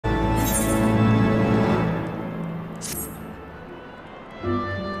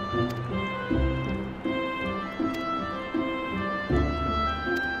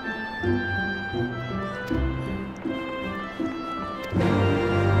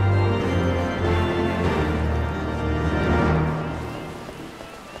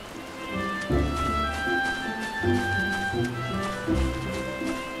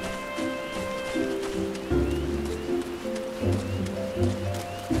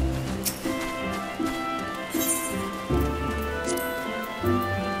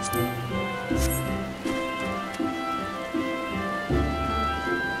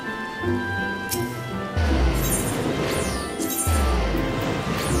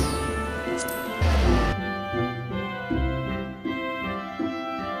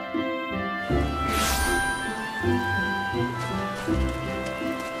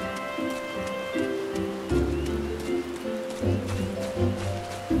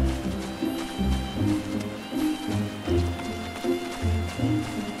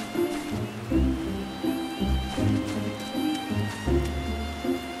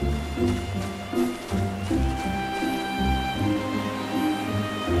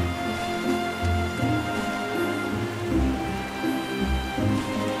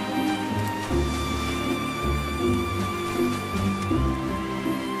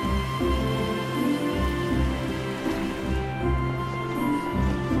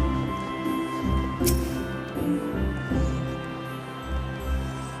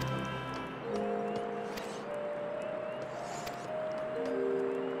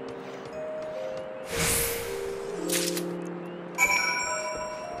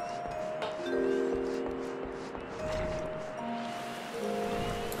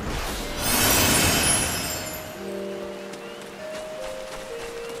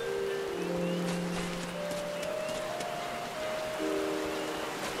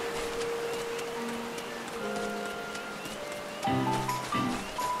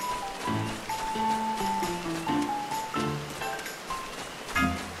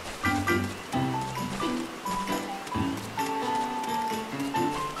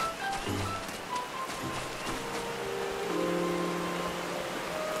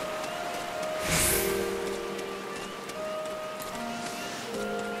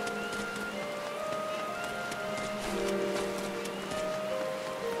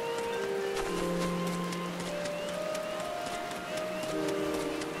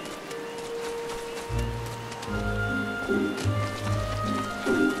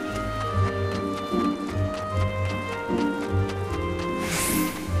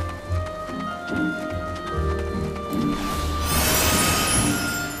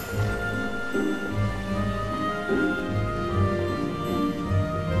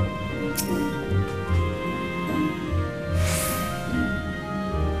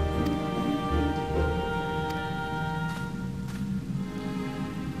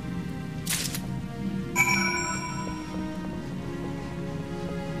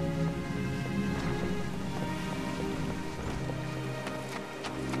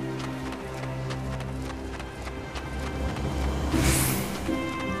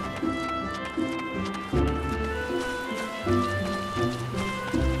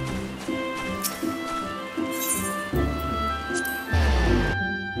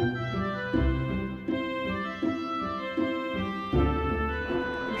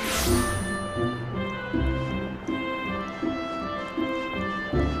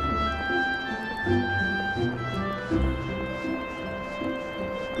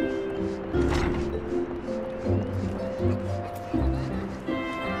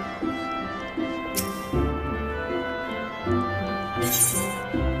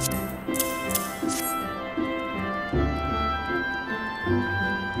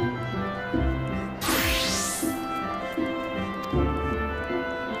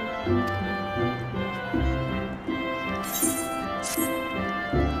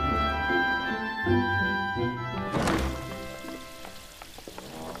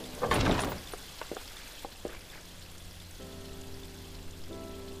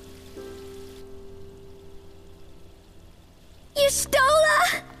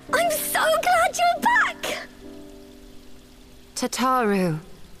Y'shtola! I'm so glad you're back! Tataru.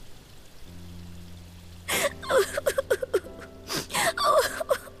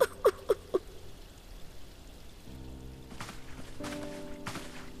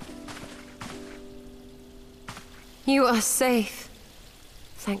 You are safe.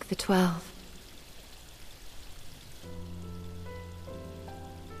 Thank the 12.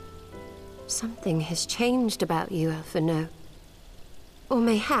 Something has changed about you, Alphino. Or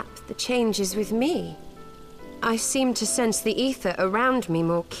mayhap the change is with me. I seem to sense the ether around me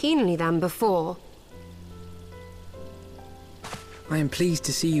more keenly than before. I am pleased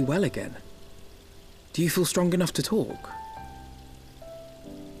to see you well again. Do you feel strong enough to talk?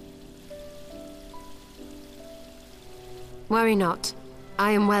 Worry not.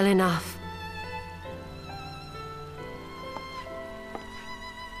 I am well enough.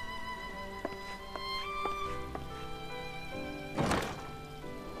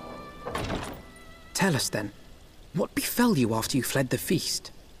 Tell us then, what befell you after you fled the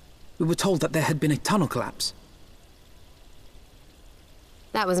feast? We were told that there had been a tunnel collapse.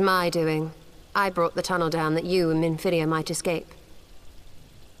 That was my doing. I brought the tunnel down that you and Minfidia might escape.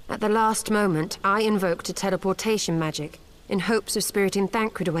 At the last moment, I invoked a teleportation magic, in hopes of spiriting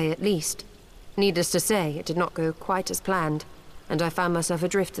Thancred away at least. Needless to say, it did not go quite as planned, and I found myself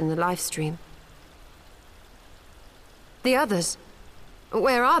adrift in the life stream. The others?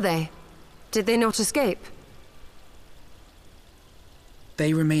 Where are they? Did they not escape?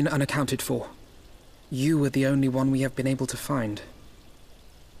 They remain unaccounted for. You are the only one we have been able to find.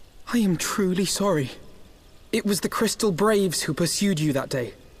 I am truly sorry. It was the Crystal Braves who pursued you that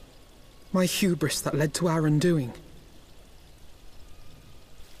day. My hubris that led to our undoing.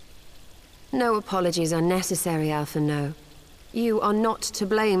 No apologies are necessary, Alphino. You are not to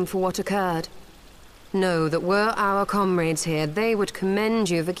blame for what occurred. Know that were our comrades here, they would commend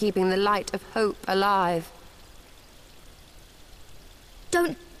you for keeping the light of hope alive.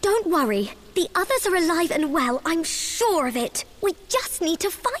 Don't worry. The others are alive and well, I'm sure of it. We just need to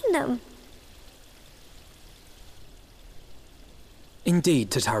find them.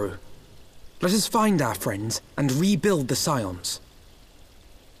 Indeed, Tataru. Let us find our friends and rebuild the Scions.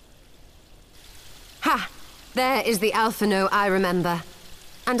 Ha! There is the Alphino I remember.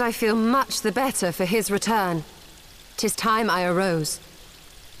 And I feel much the better for his return. 'Tis time I arose.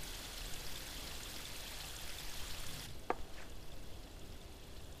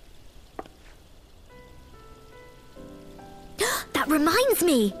 That reminds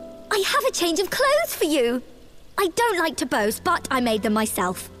me! I have a change of clothes for you! I don't like to boast, but I made them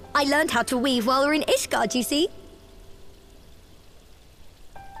myself. I learned how to weave while we were in Ishgard, you see.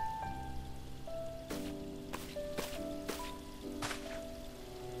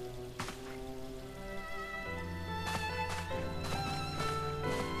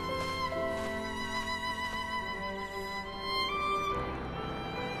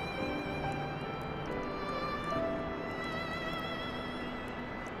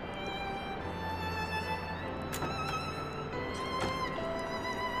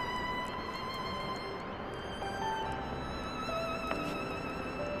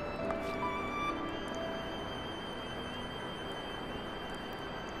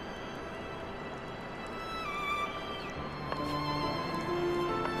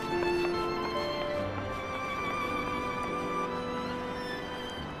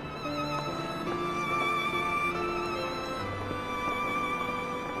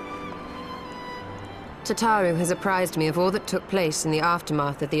 Tataru has apprised me of all that took place in the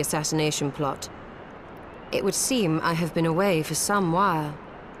aftermath of the assassination plot. It would seem I have been away for some while.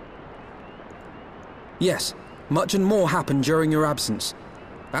 Yes, much and more happened during your absence.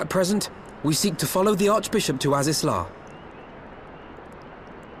 At present, we seek to follow the Archbishop to Azisla.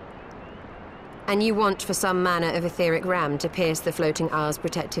 And you want for some manner of etheric ram to pierce the floating isle's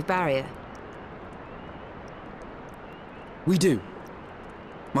protective barrier? We do.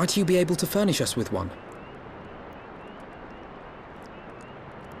 Might you be able to furnish us with one?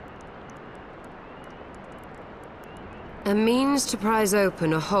 A means to prise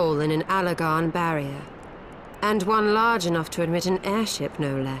open a hole in an Allagan barrier. And one large enough to admit an airship,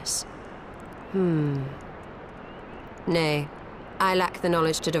 no less. Nay, I lack the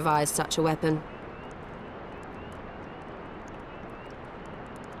knowledge to devise such a weapon.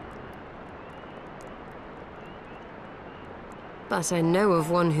 But I know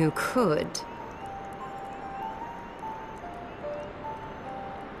of one who could.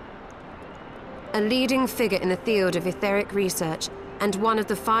 A leading figure in the field of etheric research, and one of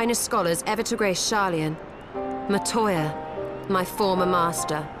the finest scholars ever to grace Sharlayan. Matoya, my former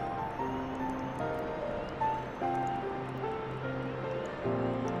master.